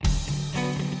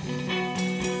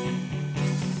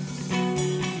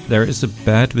there is a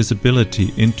bad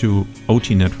visibility into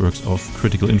OT networks of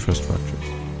critical infrastructure.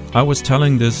 I was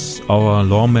telling this our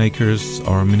lawmakers,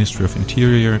 our Ministry of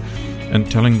Interior,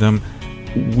 and telling them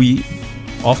we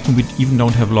even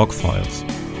don't have log files.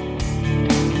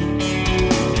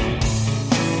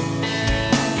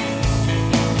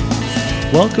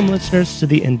 Welcome, listeners, to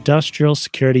the Industrial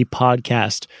Security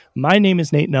Podcast. My name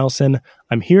is Nate Nelson.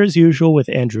 I'm here as usual with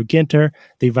Andrew Ginter,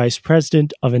 the Vice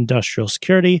President of Industrial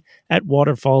Security at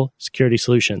Waterfall Security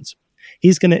Solutions.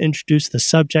 He's going to introduce the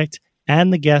subject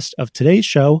and the guest of today's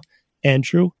show.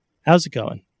 Andrew, how's it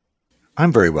going?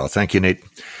 I'm very well, thank you, Nate.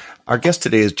 Our guest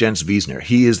today is Jens Wiesner.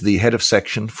 He is the Head of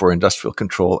Section for Industrial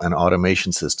Control and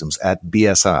Automation Systems at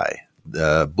BSI,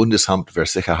 the Bundesamt für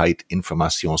Sicherheit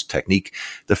Informationstechnik,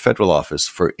 the Federal Office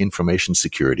for Information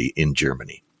Security in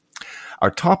Germany. Our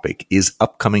topic is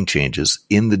upcoming changes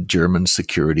in the German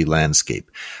security landscape.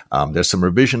 There's some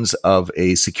revisions of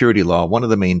a security law. One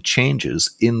of the main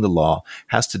changes in the law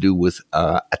has to do with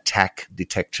attack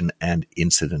detection and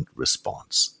incident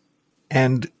response.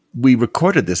 And we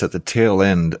recorded this at the tail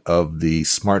end of the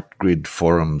Smart Grid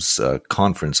Forum's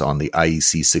conference on the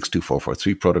IEC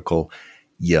 62443 protocol.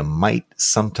 You might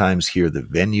sometimes hear the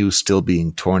venue still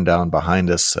being torn down behind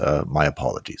us. My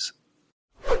apologies.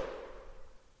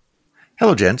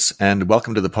 Hello, gents, and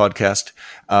welcome to the podcast.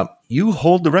 You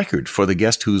hold the record for the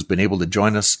guest who's been able to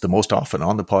join us the most often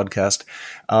on the podcast.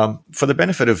 For the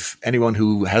benefit of anyone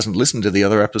who hasn't listened to the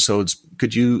other episodes,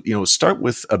 could you start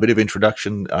with a bit of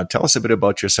introduction? Tell us a bit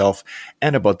about yourself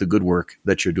and about the good work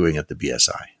that you're doing at the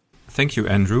BSI. Thank you,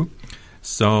 Andrew.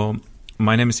 So,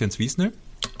 my name is Jens Wiesner.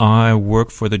 I work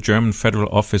for the German Federal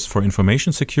Office for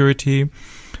Information Security,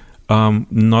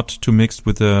 not to mix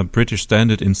with the British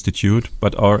Standard Institute,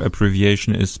 but our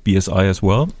abbreviation is BSI as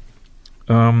well.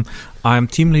 I'm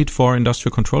team lead for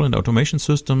industrial control and automation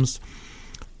systems,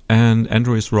 and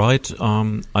Andrew is right.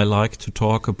 I like to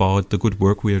talk about the good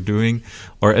work we are doing,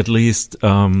 or at least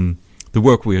the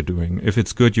work we are doing. If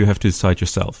it's good, you have to decide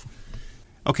yourself.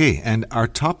 Okay, and our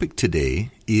topic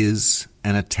today is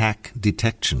an attack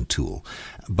detection tool.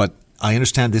 But I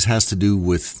understand this has to do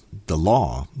with the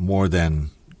law more than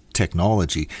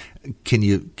technology. Can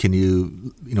you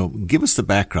give us the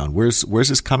background? Where's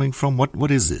this coming from? What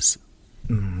is this?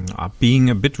 Being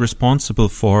a bit responsible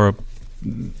for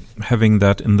having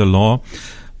that in the law,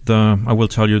 I will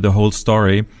tell you the whole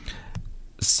story.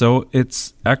 So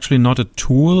it's actually not a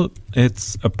tool.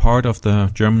 It's a part of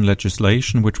the German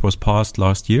legislation which was passed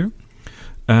last year.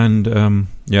 And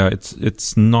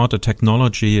it's not a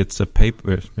technology. It's a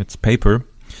paper. It's paper.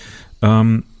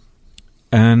 And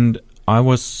I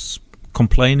was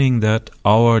complaining that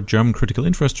our German critical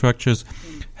infrastructures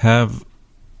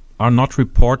are not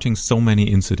reporting so many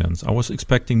incidents. I was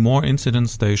expecting more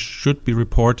incidents. They should be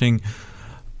reporting,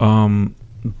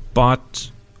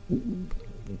 but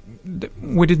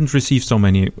we didn't receive so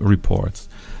many reports.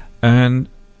 And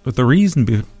the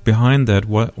reason behind that,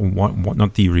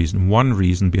 one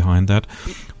reason behind that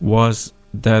was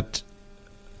that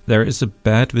there is a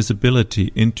bad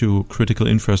visibility into critical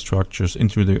infrastructures,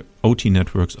 into the OT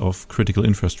networks of critical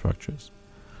infrastructures.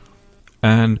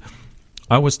 And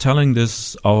I was telling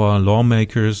this our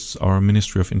lawmakers, our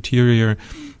Ministry of Interior,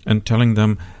 and telling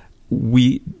them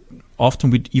we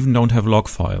even don't have log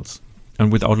files.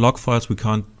 And without log files, we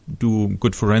can't do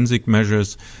good forensic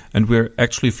measures, and we're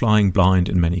actually flying blind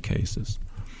in many cases.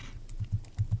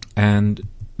 And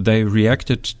they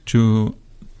reacted to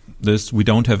this, we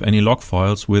don't have any log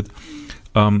files, with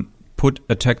put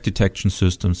attack detection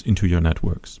systems into your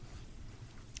networks.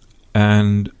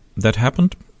 And that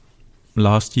happened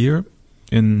last year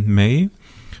in May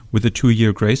with a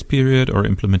 2-year grace period or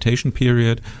implementation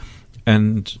period.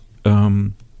 And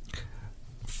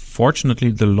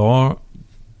fortunately, the law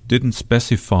didn't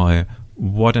specify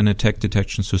what an attack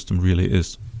detection system really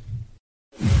is.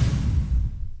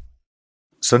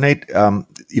 So, Nate,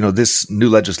 this new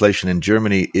legislation in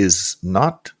Germany is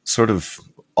not sort of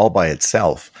all by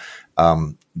itself.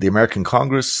 The American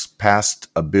Congress passed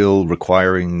a bill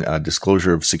requiring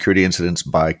disclosure of security incidents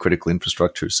by critical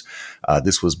infrastructures.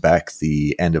 This was back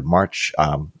the end of March.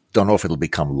 Don't know if it'll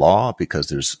become law because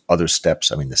there's other steps.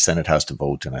 I mean, the Senate has to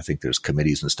vote, and I think there's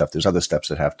committees and stuff. There's other steps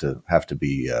that have to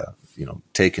be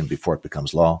taken before it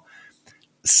becomes law.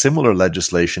 Similar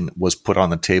legislation was put on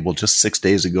the table just 6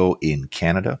 days ago in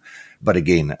Canada, but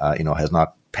again, has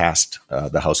not passed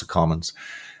the House of Commons.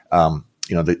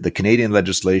 The Canadian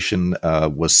legislation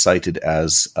was cited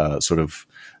as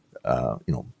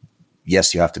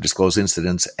yes, you have to disclose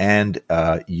incidents, and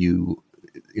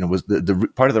was the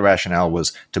part of the rationale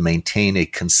was to maintain a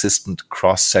consistent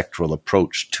cross-sectoral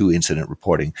approach to incident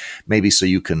reporting, maybe so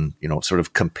you can, sort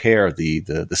of compare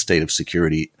the state of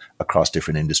security across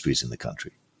different industries in the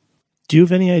country. Do you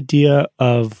have any idea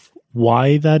of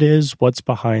why that is? What's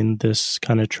behind this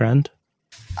kind of trend?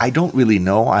 I don't really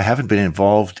know. I haven't been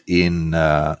involved in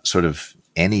sort of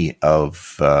any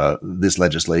of this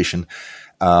legislation.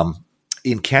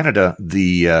 In Canada,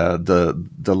 the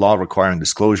law requiring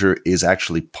disclosure is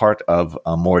actually part of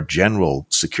a more general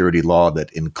security law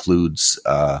that includes,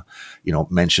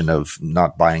 mention of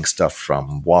not buying stuff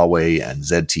from Huawei and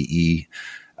ZTE,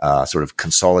 sort of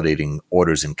consolidating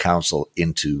orders in council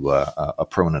into a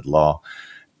permanent law.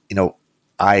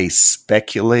 I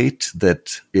speculate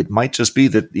that it might just be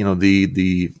that,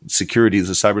 the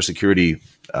cybersecurity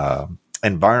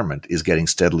environment is getting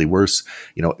steadily worse.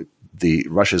 The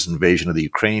Russia's invasion of the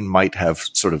Ukraine might have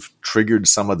sort of triggered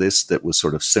some of this that was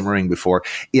sort of simmering before.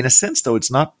 In a sense, though,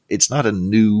 it's not a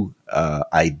new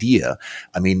idea.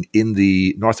 I mean, in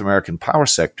the North American power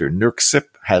sector,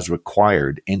 NERC-CIP has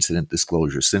required incident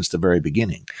disclosure since the very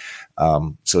beginning.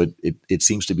 So it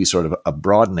seems to be sort of a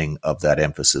broadening of that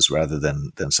emphasis rather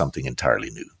than something entirely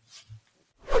new.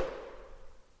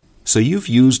 So you've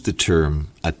used the term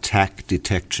attack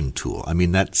detection tool. I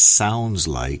mean, that sounds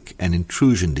like an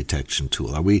intrusion detection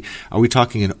tool. Are we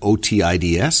talking an OT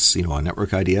IDS, a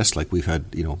network IDS, like we've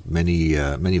had,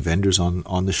 many vendors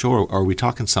on the show, or are we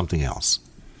talking something else?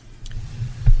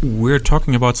 We're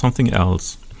talking about something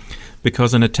else,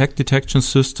 because an attack detection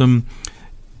system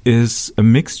is a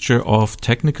mixture of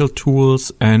technical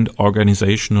tools and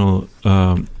organizational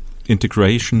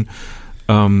integration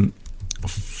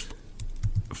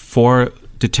for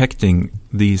detecting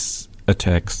these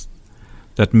attacks.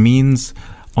 That means,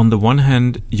 on the one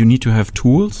hand, you need to have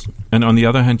tools, and on the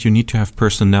other hand, you need to have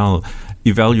personnel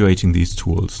evaluating these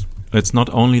tools. It's not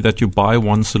only that you buy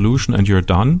one solution and you're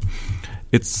done.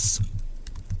 It's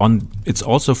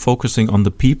also focusing on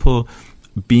the people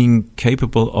being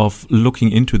capable of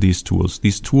looking into these tools.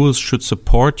 These tools should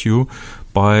support you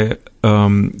by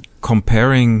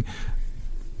comparing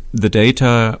the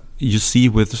data you see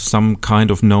with some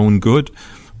kind of known good,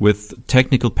 with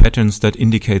technical patterns that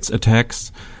indicates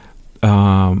attacks,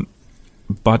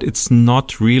 but it's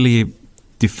not really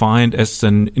defined as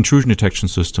an intrusion detection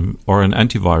system or an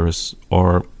antivirus,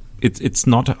 or it's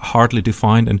not hardly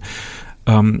defined.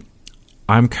 And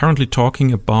I'm currently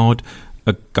talking about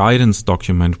a guidance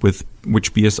document which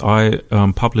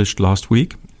BSI published last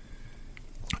week.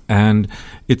 And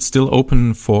it's still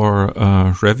open for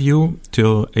review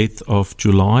till 8th of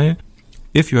July.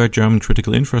 If you are German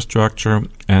critical infrastructure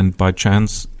and by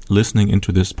chance listening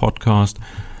into this podcast,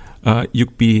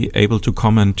 you'd be able to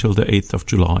comment till the 8th of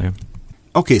July.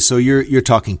 Okay, so you're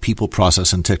talking people,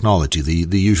 process, and technology,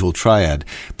 the usual triad.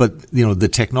 But, the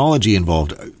technology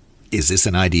involved, is this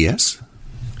an IDS?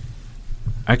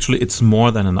 Actually, it's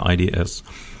more than an IDS.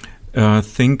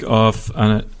 Think of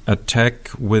an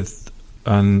attack with a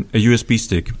USB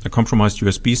stick, a compromised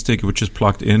USB stick, which is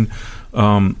plugged in.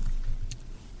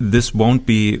 This won't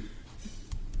be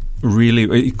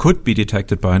really, it could be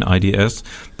detected by an IDS,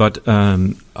 but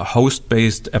a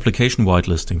host-based application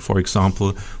whitelisting, for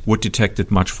example, would detect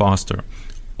it much faster.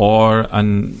 Or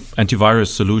an antivirus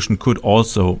solution could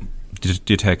also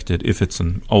detect it if it's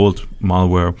an old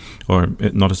malware or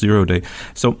not a zero-day.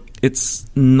 So it's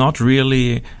not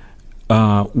really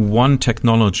one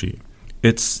technology.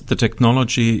 It's the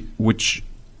technology which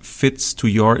fits to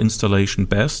your installation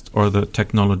best, or the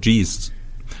technologies,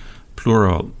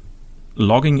 plural.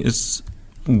 Logging is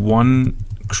one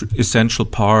essential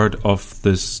part of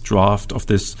this draft, of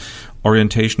this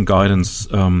orientation guidance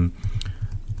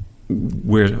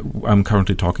where I'm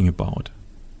currently talking about.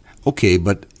 Okay,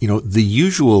 but, the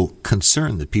usual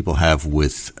concern that people have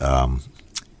with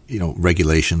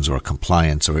regulations or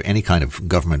compliance or any kind of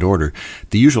government order,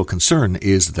 the usual concern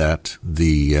is that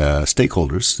the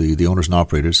stakeholders, the owners and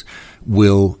operators,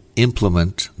 will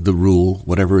implement the rule,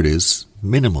 whatever it is,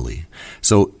 minimally.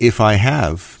 So if I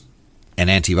have an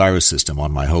antivirus system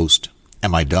on my host,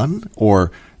 am I done?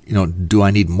 Or, do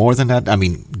I need more than that? I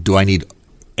mean, do I need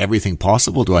everything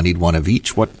possible? Do I need one of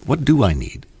each? What do I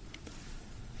need?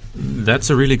 That's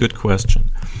a really good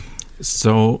question.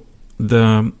 So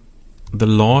the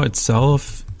law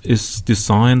itself is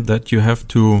designed that you have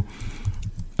to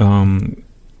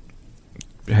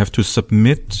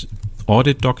submit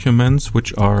audit documents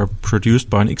which are produced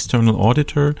by an external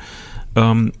auditor,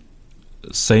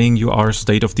 saying you are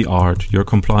state of the art, you're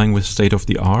complying with state of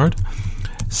the art.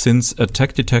 Since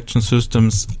attack detection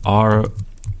systems are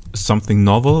something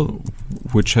novel,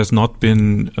 which has not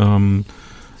been,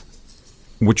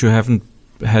 which you haven't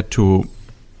had to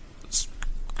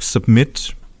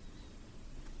submit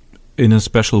in a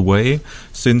special way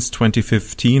since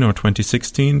 2015 or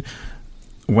 2016,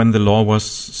 when the law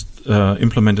was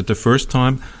implemented the first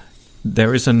time.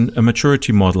 There is a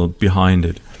maturity model behind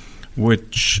it,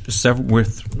 which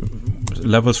with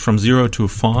levels from 0 to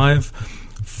 5,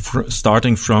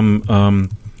 starting from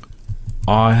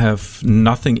I have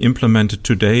nothing implemented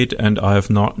to date, and I have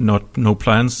no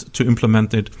plans to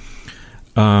implement it.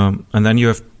 And then you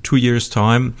have 2 years'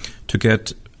 time to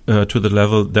get to the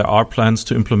level. There are plans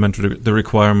to implement the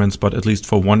requirements, but at least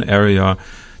for one area,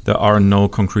 there are no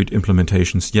concrete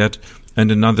implementations yet.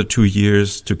 And another 2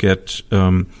 years to get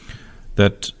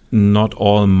that not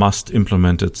all must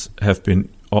implemented have been,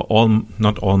 or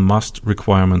not all must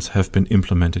requirements have been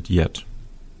implemented yet.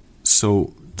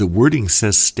 So the wording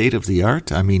says state of the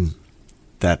art. I mean,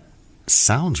 that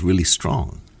sounds really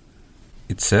strong.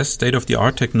 It says state of the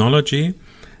art technology,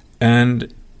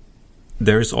 and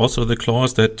there is also the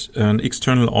clause that an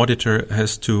external auditor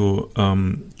has to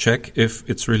check if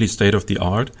it's really state of the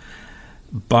art.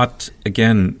 But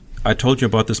again, I told you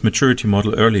about this maturity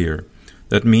model earlier.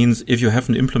 That means if you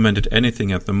haven't implemented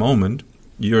anything at the moment,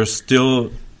 you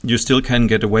still can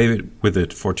get away with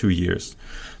it for 2 years.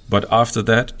 But after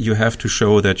that, you have to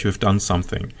show that you've done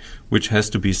something, which has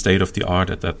to be state of the art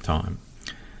at that time.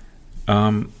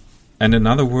 And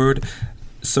another word,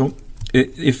 so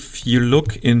if you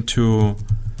look into,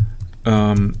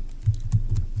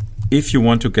 if you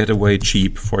want to get away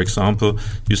cheap, for example,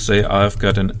 you say, I've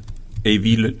got an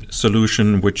AV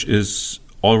solution which is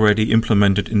already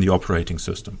implemented in the operating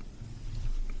system.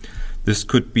 This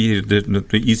could be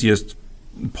the easiest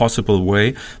possible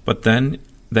way, but then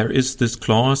there is this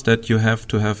clause that you have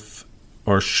to have,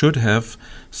 or should have,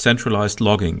 centralized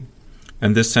logging.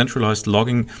 And this centralized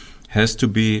logging has to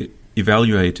be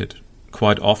evaluated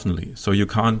quite oftenly. So you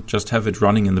can't just have it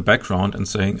running in the background and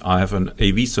saying, I have an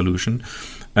AV solution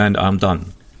and I'm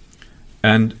done.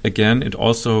 And again, it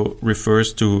also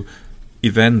refers to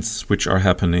events which are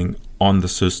happening on the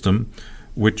system,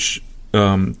 which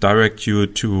direct you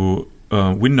to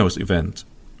Windows event,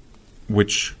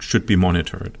 which should be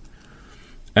monitored.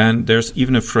 And there's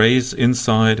even a phrase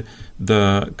inside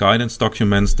the guidance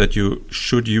documents that you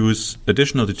should use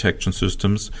additional detection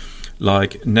systems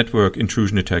like network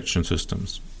intrusion detection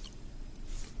systems.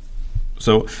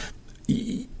 So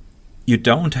you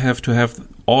don't have to have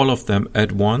all of them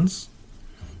at once,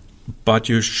 but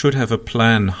you should have a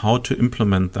plan how to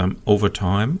implement them over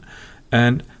time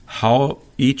and how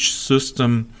each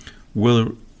system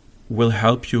will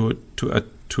help you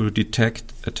to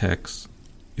detect attacks.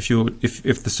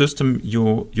 If the system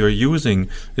you're using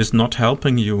is not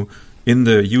helping you in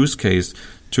the use case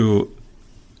to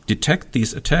detect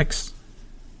these attacks,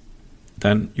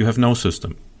 then you have no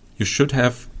system. You should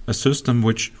have a system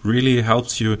which really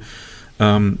helps you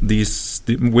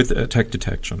with attack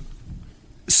detection.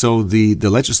 So the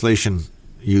legislation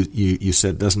you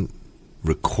said doesn't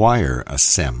require a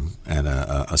SEM and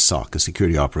a SOC, a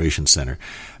Security Operations Center.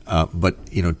 But,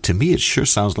 to me, it sure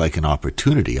sounds like an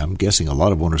opportunity. I'm guessing a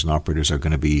lot of owners and operators are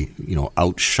going to be,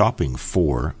 out shopping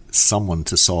for someone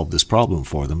to solve this problem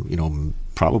for them,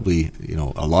 probably,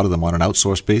 a lot of them on an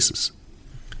outsourced basis.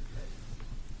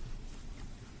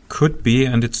 Could be,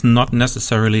 and it's not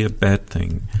necessarily a bad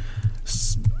thing.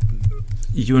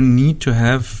 You need to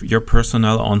have your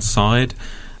personnel on site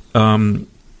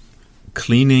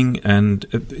cleaning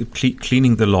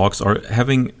the logs, or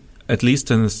having at least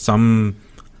some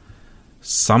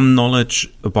knowledge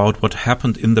about what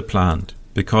happened in the plant.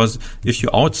 Because if you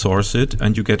outsource it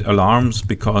and you get alarms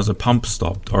because a pump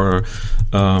stopped or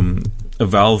a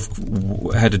valve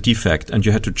had a defect and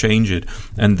you had to change it,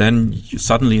 and then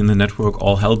suddenly in the network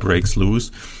all hell breaks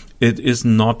loose, it is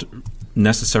not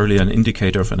necessarily an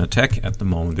indicator of an attack at the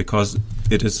moment, because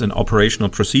it is an operational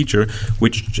procedure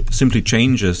which simply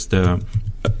changes the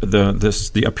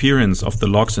appearance of the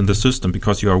logs in the system,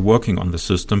 because you are working on the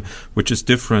system, which is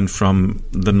different from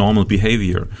the normal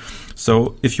behavior.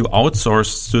 So if you outsource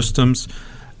systems,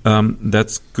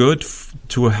 that's good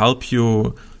to help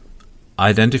you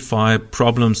identify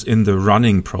problems in the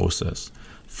running process.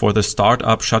 For the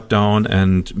startup, shutdown,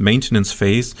 and maintenance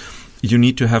phase, you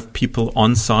need to have people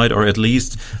on site, or at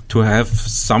least to have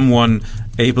someone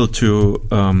able to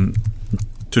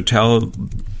tell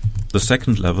the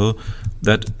second level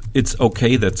that it's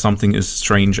okay that something is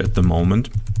strange at the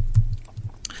moment.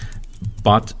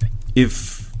 But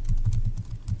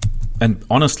and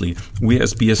honestly, we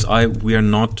as BSI,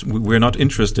 we're not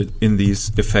interested in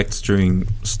these effects during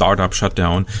startup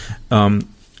shutdown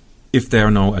if there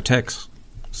are no attacks.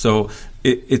 So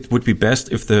it would be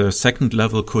best if the second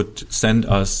level could send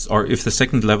us, or if the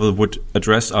second level would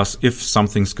address us if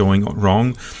something's going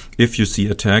wrong, if you see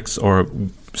attacks or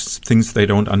things they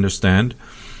don't understand.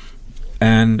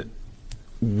 And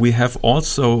we have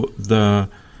also the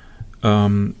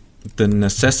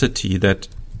necessity that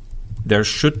there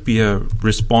should be a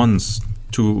response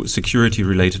to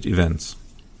security-related events.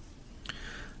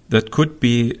 That could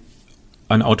be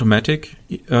an automatic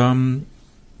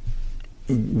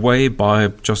way by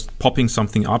just popping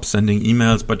something up, sending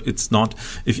emails, but it's not,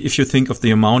 if you think of the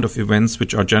amount of events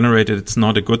which are generated, it's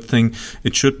not a good thing.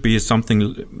 It should be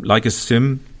something like a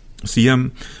SIEM,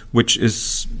 which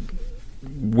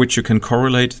you can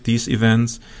correlate these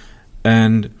events.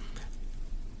 And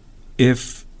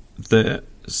if there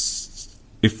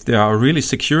are really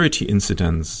security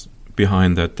incidents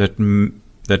behind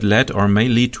that led or may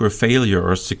lead to a failure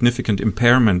or a significant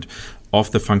impairment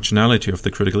of the functionality of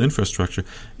the critical infrastructure,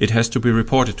 it has to be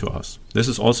reported to us. This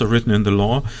is also written in the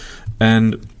law,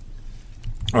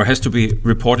 or has to be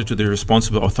reported to the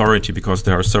responsible authority, because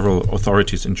there are several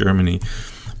authorities in Germany.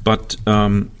 But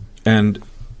and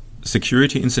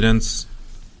security incidents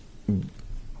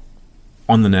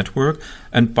on the network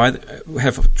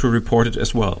have to report it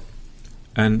as well.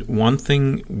 And one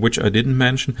thing which I didn't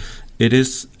mention,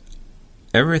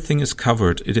 everything is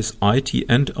covered. It is IT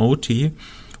and OT,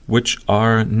 which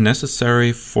are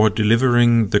necessary for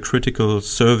delivering the critical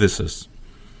services.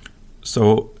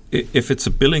 So if it's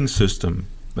a billing system,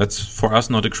 that's for us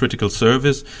not a critical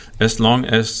service, as long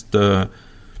as the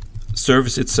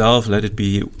service itself, let it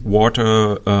be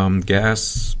water,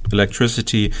 gas,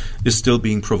 electricity, is still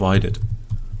being provided.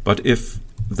 But if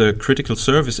the critical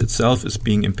service itself is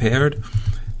being impaired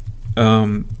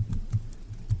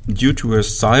due to a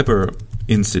cyber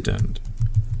incident,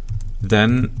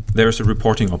 then there's a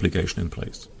reporting obligation in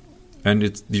place. And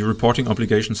the reporting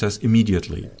obligation says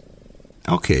immediately.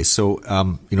 Okay, so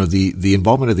the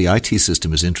involvement of the IT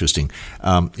system is interesting.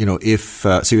 So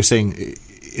you're saying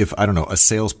if a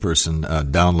salesperson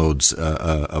downloads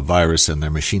a virus and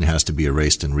their machine has to be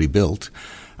erased and rebuilt,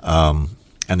 and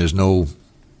there's no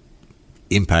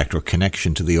impact or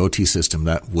connection to the OT system,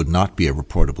 that would not be a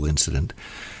reportable incident.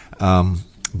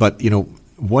 But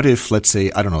what if, let's say,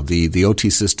 the OT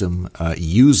system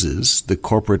uses the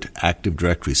corporate Active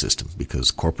Directory system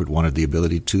because corporate wanted the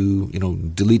ability to,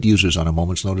 delete users on a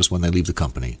moment's notice when they leave the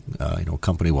company,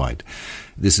 company-wide.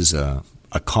 This is a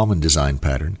common design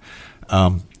pattern.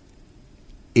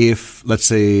 If, let's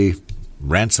say,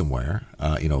 ransomware,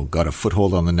 got a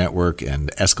foothold on the network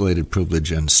and escalated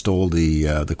privilege and stole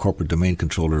the corporate domain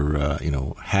controller,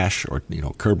 hash or,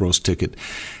 Kerberos ticket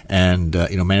and,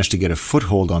 managed to get a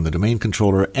foothold on the domain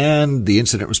controller, and the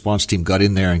incident response team got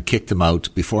in there and kicked them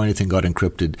out before anything got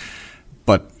encrypted.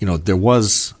 But, there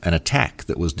was an attack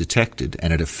that was detected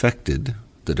and it affected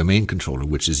the domain controller,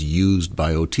 which is used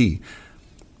by OT.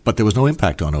 But there was no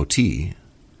impact on OT.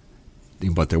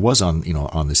 But there was on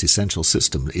this essential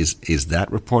system. Is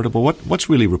that reportable? What's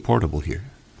really reportable here?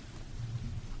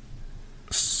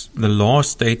 The law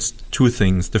states two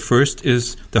things. The first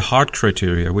is the hard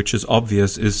criteria, which is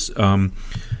obvious, is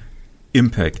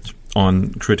impact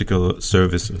on critical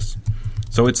services.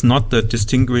 So it's not the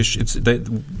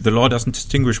the law doesn't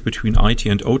distinguish between IT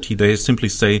and OT. They simply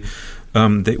say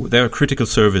they are critical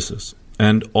services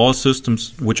and all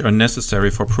systems which are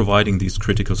necessary for providing these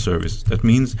critical services. That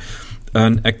means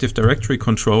an Active Directory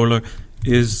controller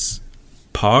is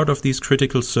part of these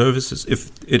critical services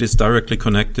if it is directly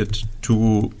connected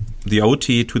to the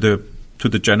OT, to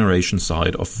the generation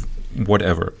side of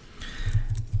whatever.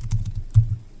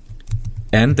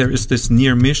 And there is this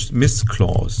near miss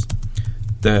clause,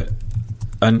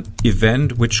 an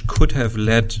event which could have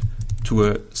led to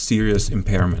a serious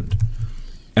impairment.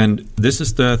 And this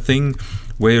is the thing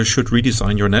where you should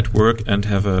redesign your network and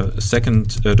have a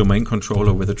second domain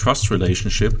controller with a trust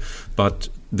relationship, but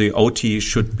the OT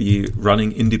should be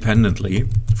running independently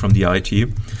from the IT.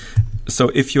 So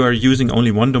if you are using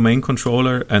only one domain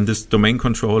controller and this domain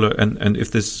controller, and if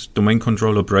this domain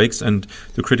controller breaks and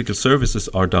the critical services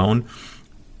are down,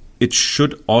 it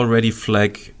should already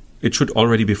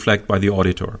be flagged by the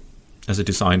auditor as a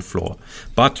design flaw.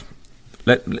 But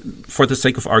for the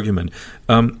sake of argument,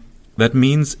 that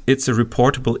means it's a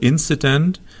reportable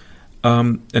incident,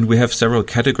 and we have several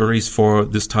categories for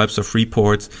these types of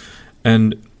reports.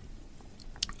 And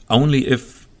only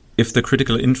if the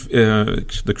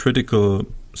critical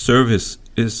service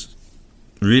is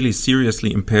really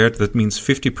seriously impaired, that means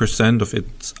 50% of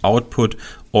its output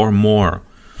or more,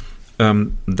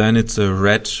 then it's a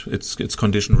red. It's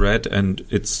condition red, and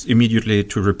it's immediately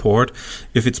to report.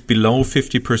 If it's below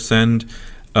 50%.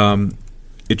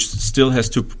 it still has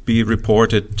to be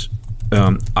reported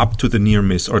up to the near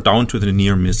miss or down to the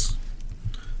near miss.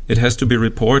 It has to be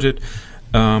reported,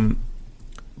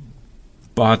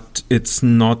 but it's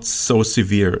not so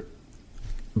severe.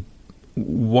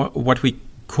 What we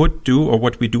could do, or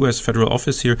what we do as federal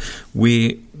office here,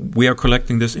 we are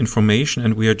collecting this information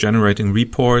and we are generating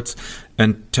reports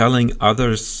and telling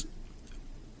others,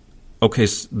 okay,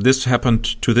 this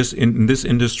happened to this in this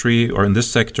industry or in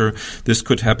this sector. This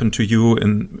could happen to you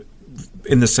in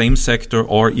the same sector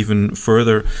or even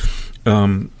further,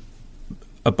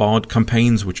 about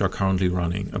campaigns which are currently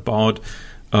running, about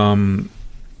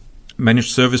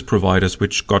managed service providers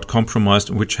which got compromised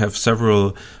and which have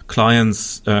several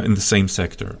clients in the same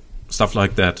sector, stuff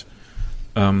like that.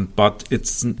 But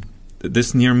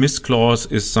this near miss clause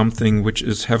is something which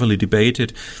is heavily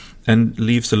debated and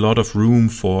leaves a lot of room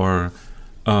for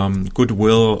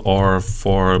goodwill or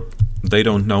for they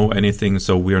don't know anything,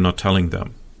 so we are not telling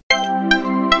them.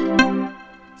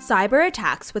 Cyber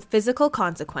attacks with physical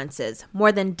consequences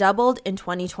more than doubled in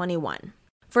 2021.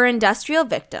 For industrial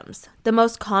victims, the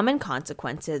most common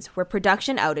consequences were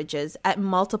production outages at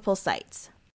multiple sites.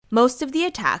 Most of the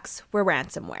attacks were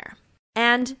ransomware.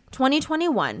 And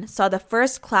 2021 saw the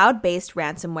first cloud-based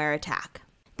ransomware attack.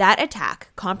 That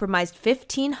attack compromised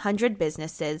 1,500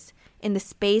 businesses in the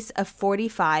space of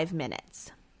 45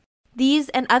 minutes. These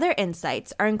and other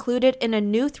insights are included in a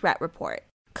new threat report,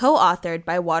 co-authored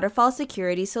by Waterfall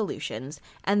Security Solutions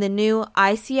and the new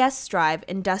ICS Strive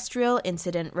Industrial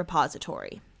Incident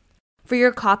Repository. For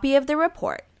your copy of the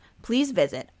report, please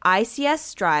visit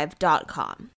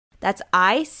icsstrive.com. That's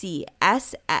ICSSTRIVE.com.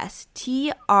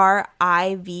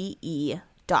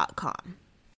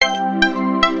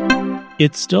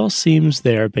 It still seems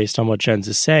there, based on what Jens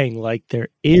is saying, like there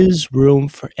is room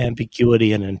for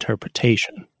ambiguity and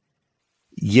interpretation.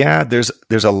 Yeah, there's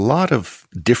a lot of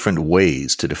different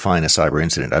ways to define a cyber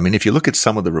incident. I mean, if you look at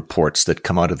some of the reports that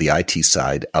come out of the IT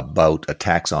side about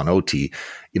attacks on OT,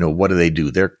 what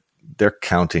do? They're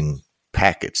counting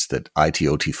packets that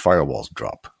IT/OT firewalls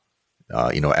drop.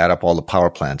 Add up all the power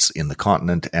plants in the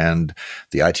continent, and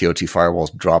the IT/OT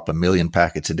firewalls drop 1 million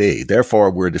packets a day. Therefore,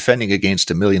 we're defending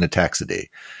against 1 million attacks a day.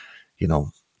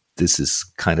 This is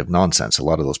kind of nonsense. A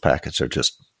lot of those packets are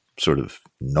just sort of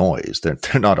noise. They're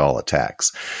not all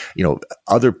attacks.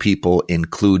 Other people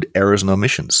include errors and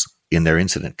omissions in their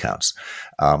incident counts.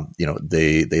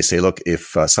 They say, look,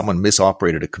 if someone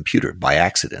misoperated a computer by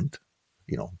accident,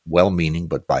 well-meaning,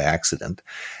 but by accident,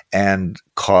 and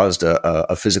caused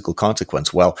a physical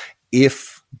consequence. Well,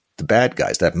 if the bad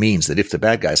guys, that means that if the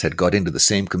bad guys had got into the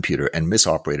same computer and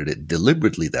misoperated it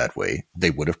deliberately that way,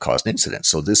 they would have caused an incident.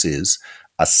 So this is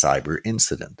a cyber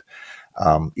incident.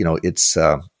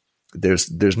 There's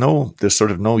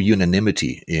sort of no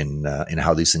unanimity in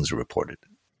how these things are reported.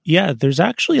 Yeah, there's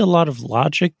actually a lot of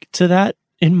logic to that,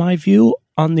 in my view.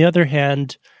 On the other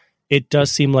hand, it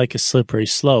does seem like a slippery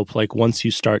slope. Like once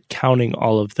you start counting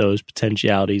all of those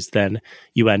potentialities, then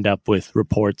you end up with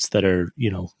reports that are,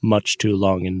 much too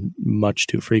long and much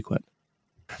too frequent.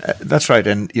 That's right.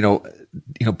 And,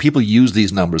 people use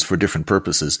these numbers for different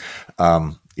purposes.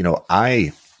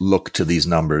 I look to these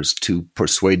numbers to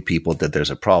persuade people that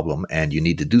there's a problem and you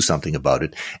need to do something about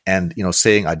it. And,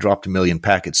 saying I dropped 1 million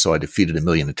packets, so I defeated 1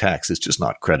 million attacks is just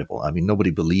not credible. I mean, nobody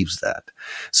believes that.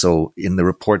 So in the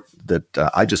report that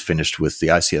I just finished with the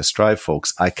ICS Strive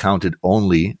folks, I counted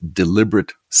only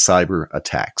deliberate cyber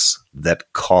attacks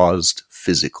that caused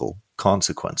physical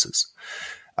consequences.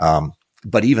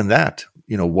 But even that,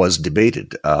 was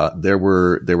debated. There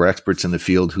were experts in the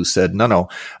field who said, no,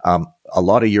 a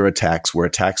lot of your attacks were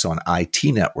attacks on IT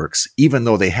networks, even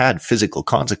though they had physical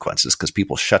consequences because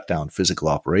people shut down physical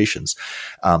operations.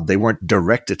 They weren't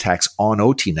direct attacks on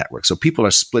OT networks. So people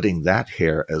are splitting that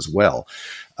hair as well.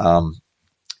 What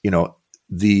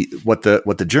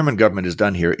the German government has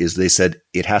done here is they said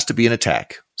it has to be an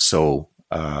attack. So,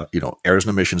 errors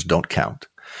and omissions don't count.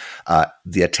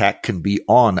 The attack can be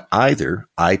on either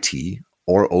IT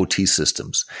or OT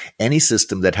systems, any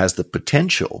system that has the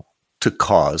potential to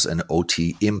cause an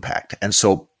OT impact. And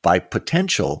so by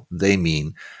potential, they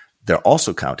mean they're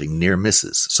also counting near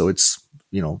misses. So it's,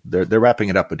 they're wrapping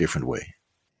it up a different way.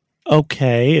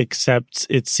 Okay, except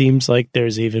it seems like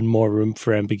there's even more room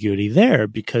for ambiguity there,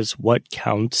 because what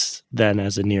counts then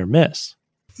as a near miss?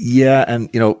 Yeah, and,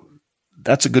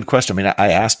 that's a good question. I mean,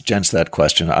 I asked Jens that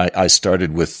question. I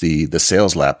started with the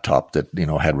sales laptop that,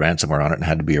 had ransomware on it and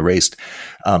had to be erased.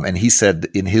 And he said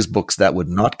in his books that would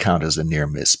not count as a near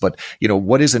miss. But,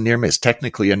 what is a near miss?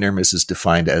 Technically, a near miss is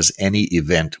defined as any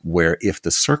event where if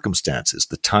the circumstances,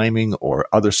 the timing or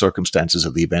other circumstances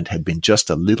of the event had been just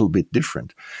a little bit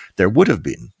different, there would have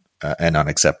been an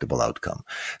unacceptable outcome.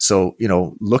 So,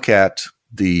 look at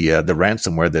the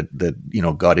ransomware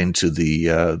that got into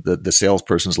the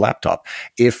salesperson's laptop.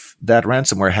 If that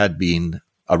ransomware had been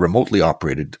a remotely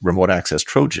operated remote access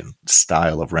Trojan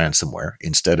style of ransomware,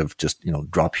 instead of just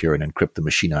drop here and encrypt the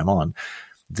machine I'm on,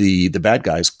 the bad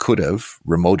guys could have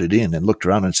remoted in and looked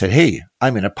around and said, "Hey,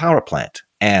 I'm in a power plant,"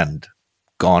 and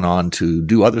gone on to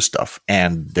do other stuff,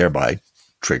 and thereby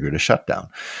triggered a shutdown.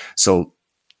 So,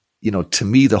 to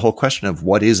me, the whole question of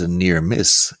what is a near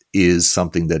miss is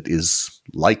something that is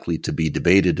likely to be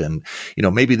debated. And,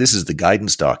 maybe this is the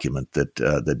guidance document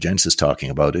that Jens is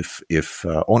talking about. If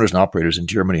owners and operators in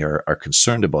Germany are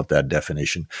concerned about that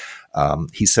definition,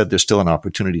 he said there's still an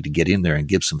opportunity to get in there and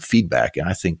give some feedback. And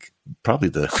I think probably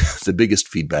the biggest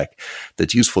feedback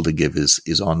that's useful to give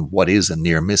is on what is a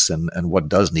near miss and what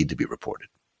does need to be reported.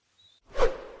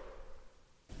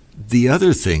 The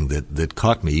other thing that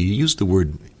caught me, you used the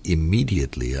word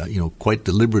immediately, quite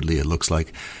deliberately, it looks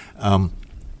like.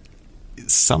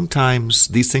 Sometimes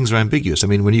these things are ambiguous. I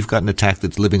mean, when you've got an attack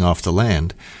that's living off the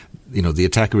land, the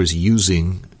attacker is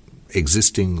using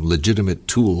existing legitimate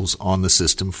tools on the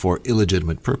system for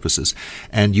illegitimate purposes.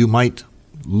 And you might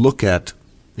look at,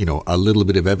 a little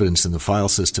bit of evidence in the file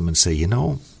system and say,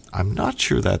 I'm not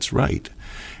sure that's right.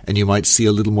 And you might see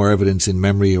a little more evidence in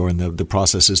memory or in the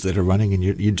processes that are running, and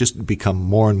you just become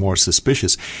more and more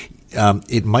suspicious.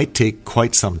 It might take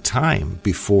quite some time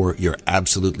before you're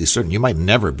absolutely certain. You might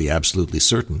never be absolutely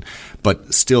certain,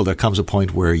 but still there comes a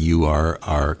point where you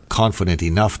are confident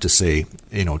enough to say,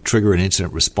 trigger an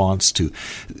incident response to,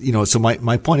 so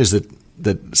my point is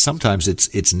that sometimes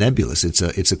it's nebulous.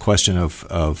 It's a question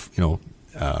of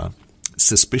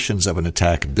suspicions of an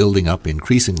attack building up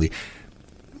increasingly.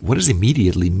 What does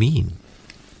immediately mean?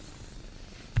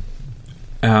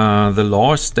 The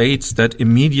law states that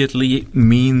immediately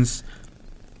means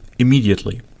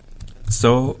immediately.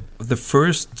 So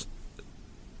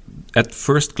at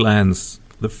first glance,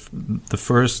 the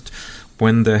first,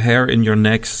 when the hair in your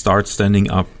neck starts standing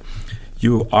up,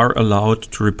 you are allowed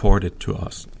to report it to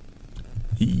us.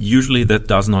 Usually that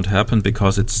does not happen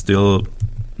because it's still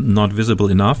not visible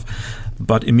enough.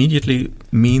 But immediately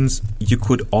means you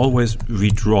could always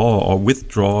redraw or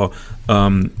withdraw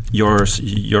your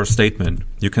statement.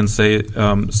 You can say,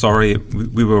 sorry,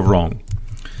 we were wrong.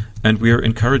 And we are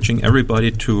encouraging everybody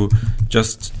to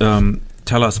just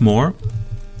tell us more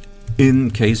in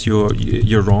case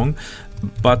you're wrong.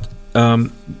 But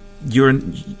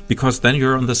because then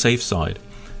you're on the safe side.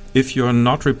 If you're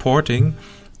not reporting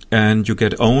and you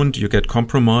get owned, you get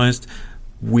compromised,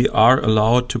 we are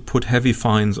allowed to put heavy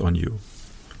fines on you.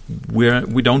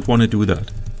 We don't want to do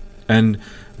that. And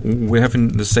we have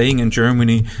the saying in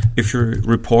Germany, if you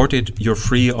report it, you're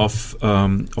free of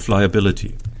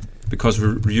liability. Because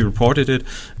you reported it,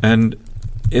 and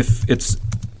if it's...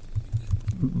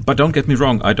 But don't get me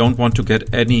wrong, I don't want to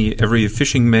get every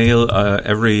phishing mail,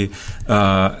 every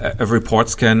port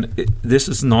scan. This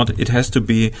is not... It has to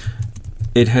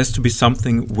be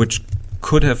something which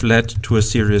could have led to a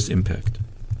serious impact.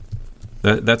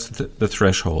 That's the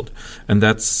threshold, and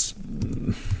that's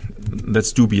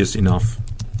dubious enough.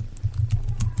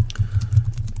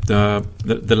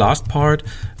 The last part,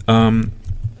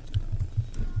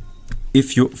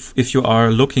 if you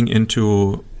are looking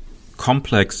into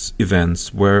complex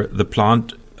events where the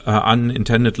plant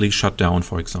unintendedly shut down,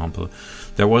 for example,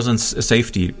 there was a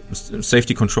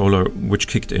safety controller which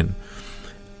kicked in.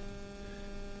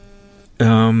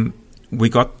 We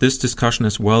got this discussion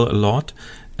as well a lot.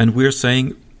 And we're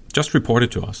saying, just report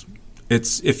it to us.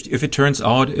 It's if it turns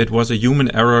out it was a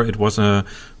human error, it was a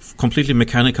completely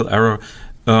mechanical error,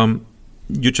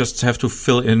 you just have to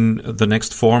fill in the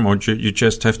next form, or you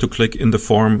just have to click in the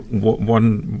form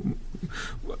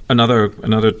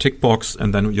another tick box,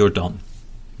 and then you're done.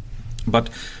 But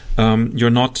you're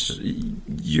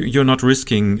not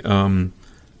risking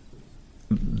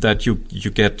that you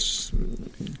get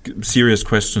serious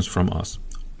questions from us.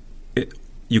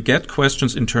 You get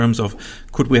questions in terms of,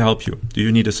 could we help you? Do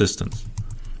you need assistance?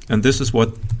 And this is why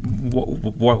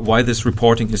this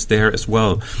reporting is there as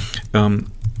well,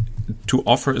 to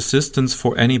offer assistance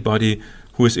for anybody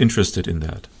who is interested in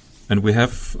that. And we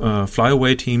have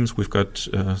flyaway teams. We've got,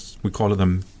 we call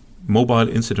them mobile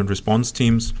incident response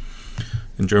teams.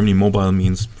 In Germany, mobile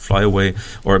means flyaway,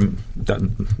 or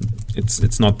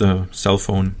it's not the cell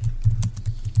phone.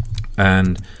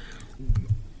 And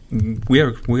we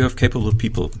have capable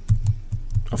people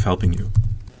of helping you.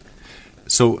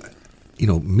 So,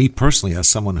 me personally, as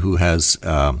someone who has,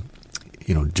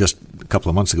 just a couple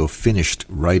of months ago finished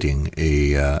writing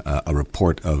a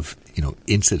report of,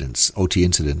 incidents, OT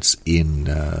incidents in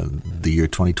the year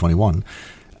 2021,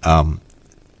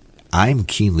 I'm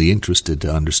keenly interested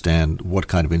to understand what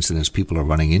kind of incidents people are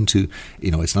running into.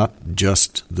 It's not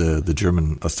just the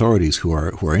German authorities who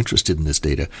are interested in this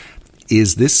data.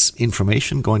 Is this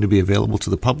information going to be available to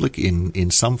the public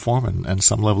in some form and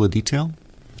some level of detail?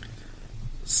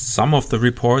 Some of the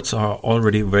reports are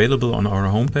already available on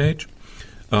our homepage.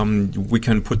 We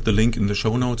can put the link in the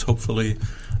show notes, hopefully.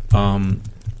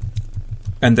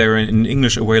 And they're in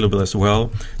English available as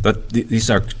well. But these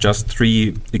are just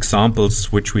 3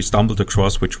 examples which we stumbled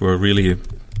across, which were really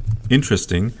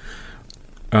interesting.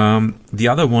 The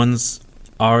other ones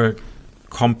are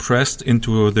compressed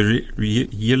into the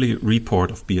yearly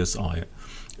report of BSI.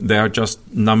 They are just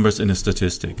numbers in a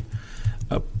statistic.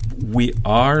 We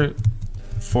are,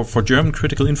 for German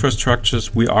critical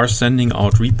infrastructures, we are sending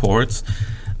out reports.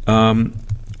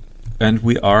 And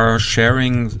we are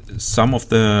sharing some of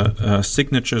the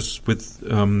signatures with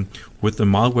the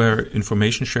malware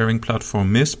information sharing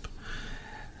platform MISP.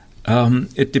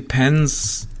 It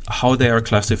depends how they are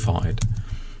classified.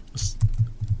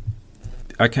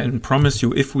 I can promise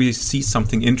you, if we see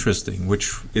something interesting,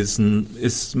 which is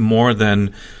more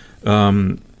than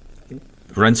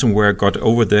ransomware got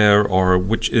over there, or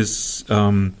which is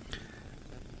a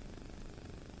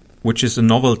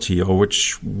novelty, or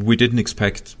which we didn't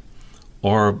expect,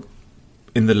 or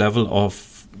in the level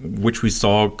of which we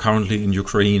saw currently in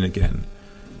Ukraine again,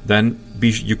 then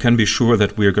you can be sure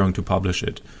that we are going to publish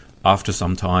it after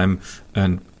some time,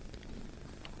 and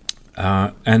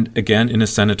again in a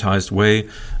sanitized way.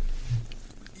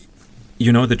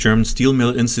 The German steel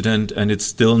mill incident, and it's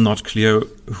still not clear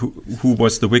who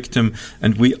was the victim,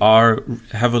 and we are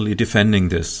heavily defending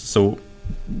this. So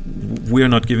we are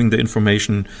not giving the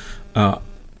information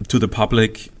to the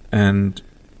public, and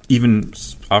even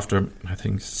after, I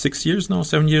think, 7 years now.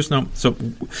 So,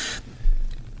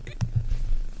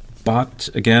 but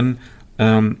again,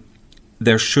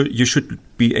 you should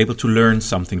be able to learn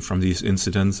something from these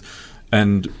incidents.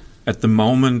 And at the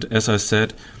moment, as I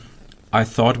said, I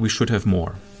thought we should have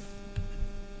more.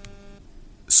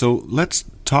 So let's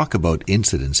talk about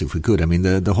incidents, if we could. I mean,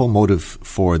 the whole motive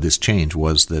for this change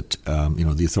was that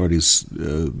the authorities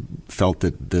felt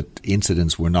that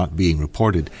incidents were not being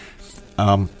reported.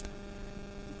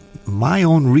 My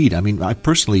own read, I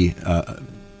personally,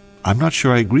 I'm not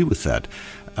sure I agree with that.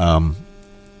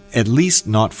 At least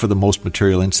not for the most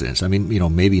material incidents.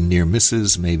 Maybe near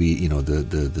misses, maybe,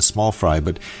 the small fry.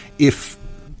 But if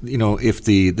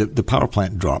the power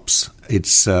plant drops,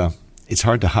 it's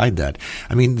hard to hide that.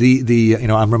 I'm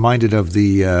reminded of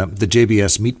the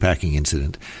JBS meatpacking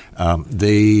incident.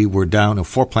 They were down,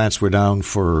 4 plants were down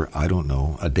for, I don't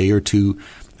know, a day or two.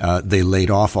 They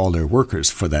laid off all their workers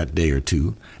for that day or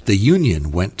two. The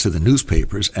union went to the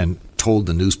newspapers and told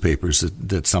the newspapers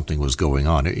that something was going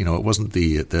on. It wasn't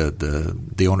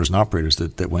the owners and operators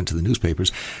that went to the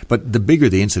newspapers. But the bigger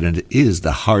the incident is,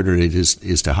 the harder it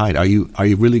is to hide. Are you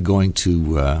really going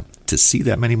to see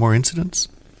that many more incidents?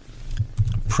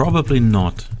 Probably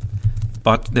not.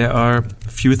 But there are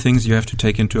a few things you have to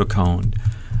take into account.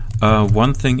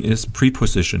 One thing is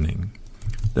pre-positioning.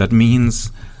 That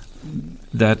means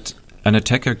that an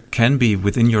attacker can be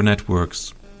within your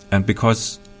networks, and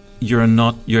because you're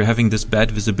having this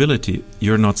bad visibility,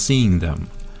 you're not seeing them.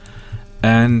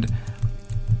 And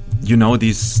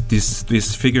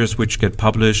these figures which get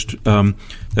published,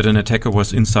 that an attacker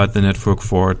was inside the network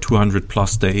for 200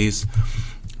 plus days.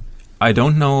 I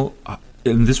don't know,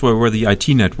 and this were the IT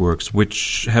networks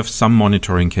which have some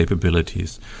monitoring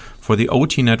capabilities. For the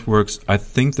OT networks, I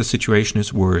think the situation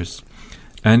is worse.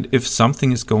 And if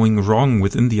something is going wrong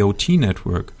within the OT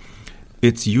network,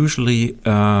 it's usually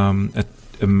a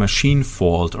machine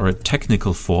fault or a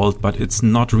technical fault, but it's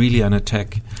not really an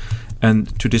attack.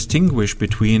 And to distinguish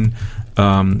between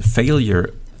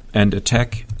failure and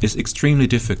attack is extremely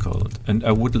difficult. And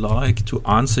I would like to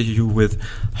answer you with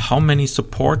how many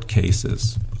support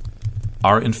cases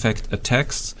are in fact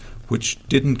attacks which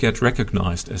didn't get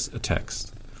recognized as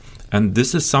attacks. And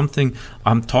this is something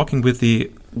I'm talking with the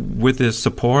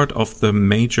support of the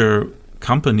major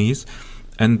companies,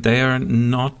 and they are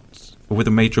not with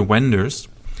the major vendors,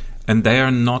 and they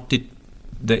are not.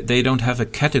 They don't have a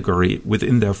category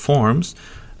within their forms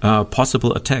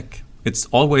possible attack. It's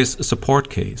always a support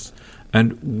case,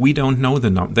 and we don't know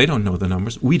they don't know the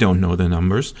numbers. We don't know the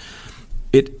numbers.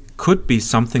 It could be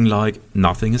something like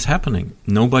nothing is happening.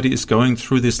 Nobody is going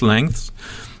through this length.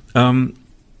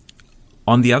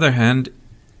 On the other hand,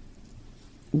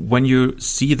 when you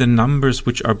see the numbers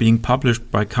which are being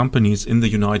published by companies in the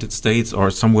United States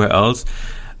or somewhere else,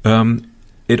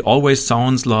 it always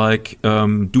sounds like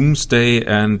doomsday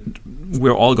and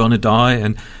we're all going to die.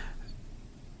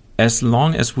 as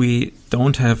long as we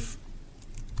don't have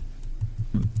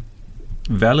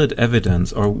valid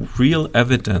evidence or real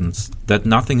evidence that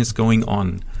nothing is going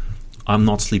on, I'm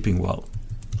not sleeping well.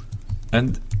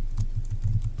 And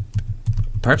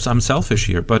perhaps I'm selfish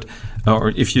here, but or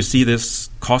if you see this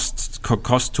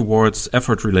cost towards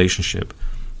effort relationship,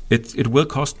 it will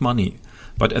cost money.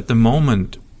 But at the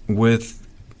moment, with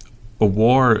a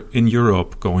war in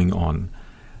Europe going on,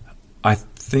 I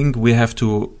think we have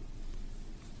to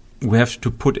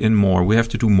put in more. We have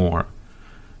to do more.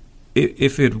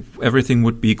 If everything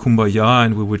would be kumbaya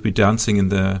and we would be dancing in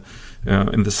the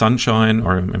sunshine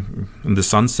or in the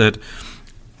sunset,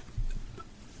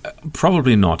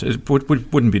 probably not. It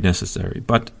wouldn't be necessary.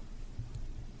 But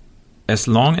as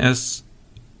long as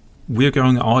we're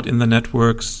going out in the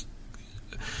networks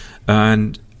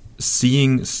and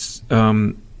seeing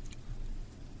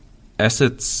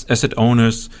asset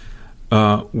owners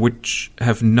which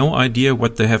have no idea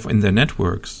what they have in their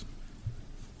networks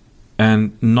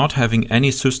and not having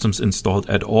any systems installed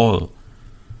at all,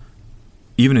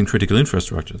 even in critical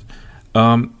infrastructures,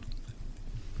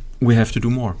 we have to do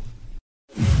more.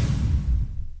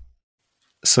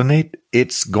 So, Nate,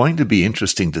 it's going to be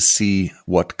interesting to see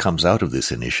what comes out of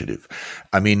this initiative.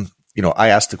 I mean, I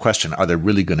asked the question, are there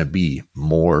really going to be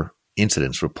more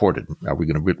incidents reported? Are we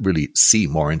going to really see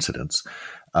more incidents?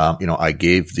 I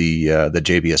gave the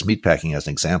JBS meatpacking as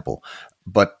an example,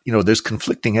 but there's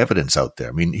conflicting evidence out there.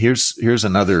 I mean, here's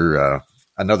another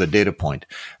data point.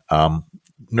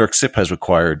 NERC-CIP has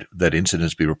required that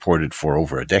incidents be reported for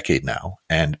over a decade now,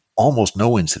 and almost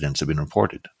no incidents have been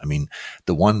reported. I mean,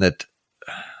 the one that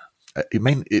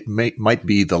might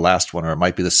be the last one, or it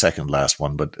might be the second last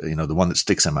one, but the one that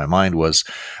sticks in my mind was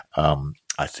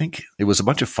I think it was a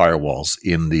bunch of firewalls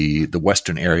in the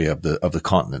western area of the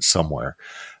continent somewhere.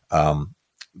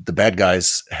 The bad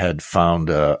guys had found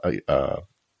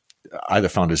either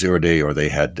found a 0-day or they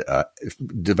had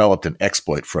developed an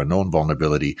exploit for a known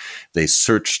vulnerability. They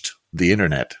searched the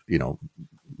internet,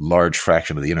 large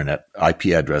fraction of the internet IP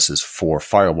addresses for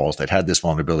firewalls that had this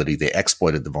vulnerability. They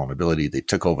exploited the vulnerability. They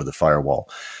took over the firewall.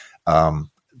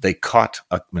 They caught,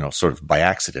 sort of by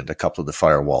accident, a couple of the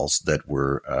firewalls that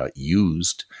were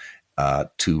used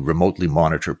to remotely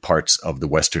monitor parts of the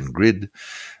Western grid.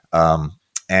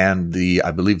 And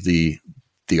I believe the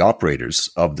operators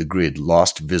of the grid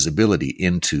lost visibility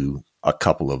into a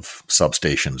couple of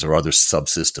substations or other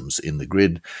subsystems in the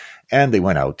grid, and they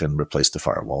went out and replaced the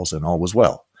firewalls, and all was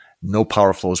well. No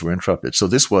power flows were interrupted. So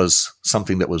this was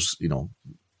something that was,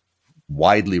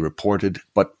 widely reported,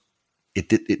 but it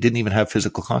didn't even have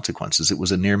physical consequences. It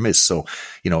was a near miss. So,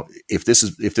 if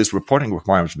this reporting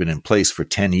requirement has been in place for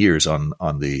 10 years on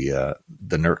the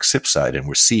NERC-CIP side, and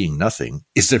we're seeing nothing,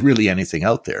 is there really anything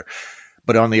out there?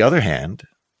 But on the other hand,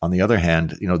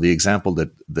 the example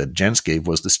that Jens gave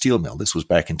was the steel mill. This was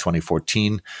back in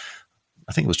 2014.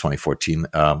 I think it was 2014.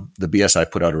 The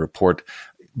BSI put out a report,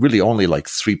 really only like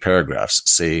 3 paragraphs,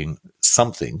 saying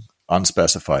something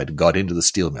unspecified got into the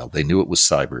steel mill. They knew it was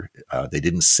cyber. They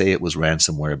didn't say it was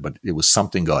ransomware, but it was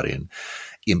something got in,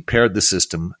 impaired the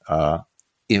system,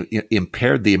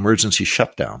 impaired the emergency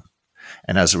shutdown.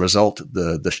 And as a result,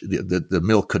 the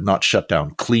mill could not shut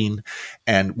down clean.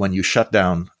 And when you shut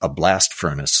down a blast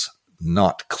furnace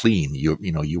not clean,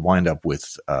 you wind up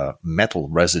with metal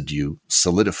residue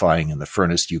solidifying in the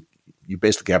furnace. You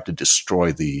basically have to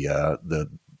destroy the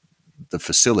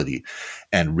facility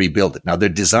and rebuild it. Now they're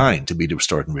designed to be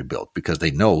restored and rebuilt because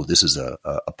they know this is a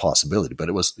possibility. But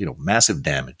it was massive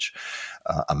damage,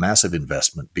 a massive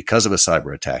investment because of a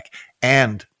cyber attack,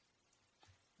 and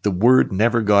the word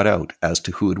never got out as to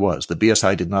who it was. The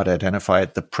BSI did not identify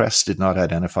it. The press did not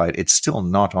identify it. It's still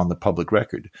not on the public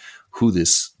record who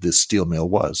this steel mill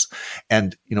was.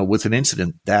 And, with an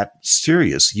incident that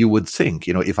serious, you would think,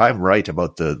 if I'm right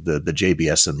about the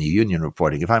JBS and the union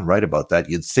reporting, if I'm right about that,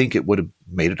 you'd think it would have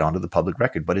made it onto the public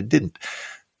record, but it didn't.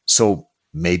 So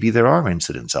maybe there are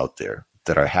incidents out there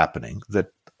that are happening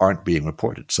that aren't being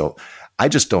reported. So I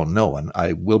just don't know. And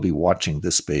I will be watching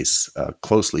this space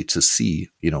closely to see,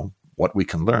 what we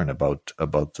can learn about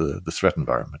the threat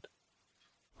environment.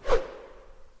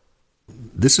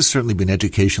 This has certainly been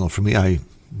educational for me. I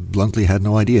bluntly had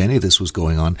no idea any of this was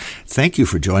going on. Thank you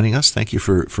for joining us. Thank you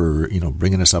for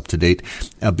bringing us up to date.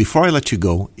 Before I let you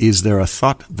go, is there a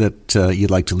thought that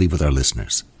you'd like to leave with our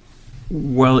listeners?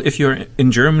 Well, if you're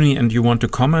in Germany and you want to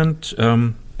comment,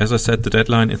 as I said, the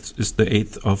deadline is the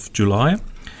 8th of July.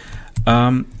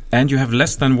 And you have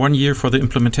less than 1 year for the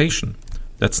implementation.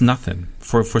 That's nothing.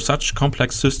 For such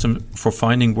complex system, for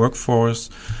finding workforce,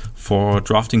 for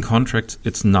drafting contracts,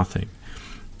 it's nothing.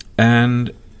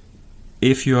 And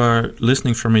if you are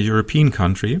listening from a European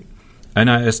country,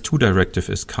 NIS2 directive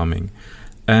is coming.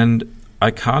 And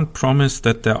I can't promise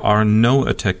that there are no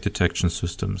attack detection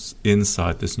systems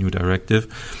inside this new directive.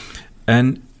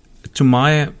 And to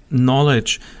my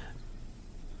knowledge,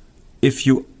 if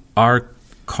you are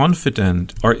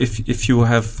confident, or if you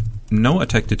have no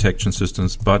attack detection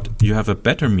systems, but you have a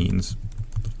better means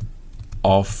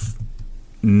of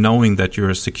knowing that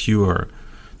you're secure,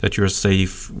 that you're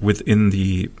safe within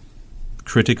the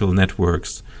critical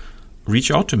networks,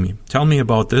 reach out to me. Tell me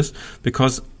about this,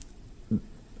 because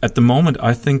at the moment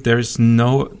I think there is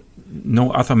no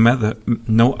other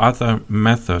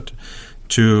method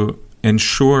to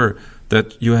ensure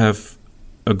that you have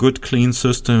a good, clean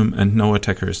system and no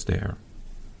attackers there.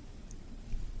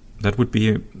 That would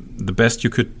be the best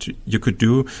you could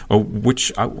do, or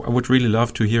which I would really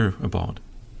love to hear about.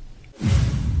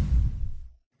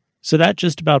 So that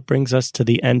just about brings us to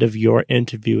the end of your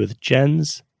interview with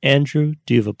Jens. Andrew,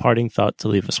 do you have a parting thought to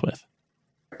leave us with?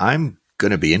 I'm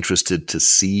going to be interested to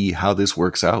see how this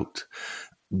works out.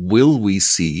 Will we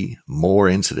see more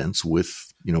incidents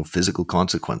with, physical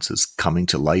consequences coming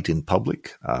to light in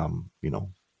public?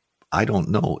 I don't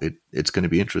know. It's going to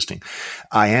be interesting.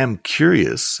 I am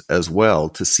curious as well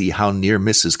to see how near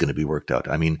miss is going to be worked out.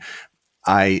 I mean,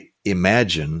 I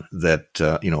imagine that,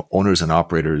 owners and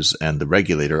operators and the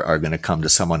regulator are going to come to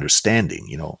some understanding,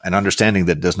 an understanding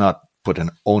that does not put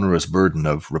an onerous burden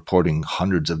of reporting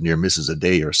hundreds of near misses a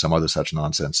day or some other such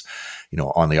nonsense,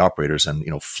 on the operators and,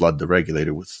 flood the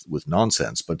regulator with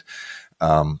nonsense. But,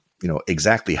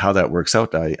 exactly how that works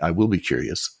out, I will be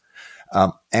curious.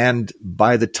 And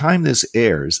by the time this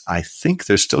airs, I think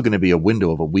there's still going to be a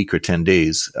window of a week or 10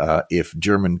 days if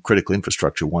German critical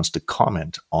infrastructure wants to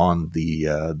comment on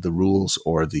the rules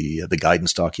or the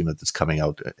guidance document that's coming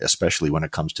out, especially when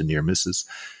it comes to near misses.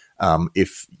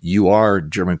 If you are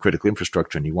German critical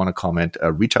infrastructure and you want to comment,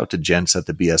 reach out to Jens at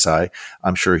the BSI.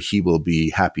 I'm sure he will be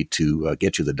happy to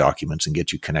get you the documents and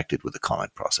get you connected with the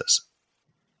comment process.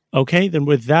 Okay, then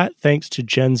with that, thanks to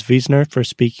Jens Wiesner for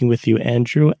speaking with you,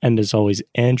 Andrew. And as always,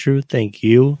 Andrew, thank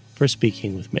you for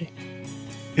speaking with me.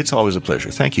 It's always a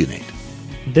pleasure. Thank you, Nate.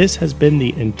 This has been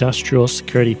the Industrial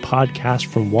Security Podcast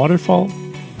from Waterfall.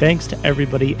 Thanks to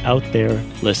everybody out there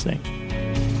listening.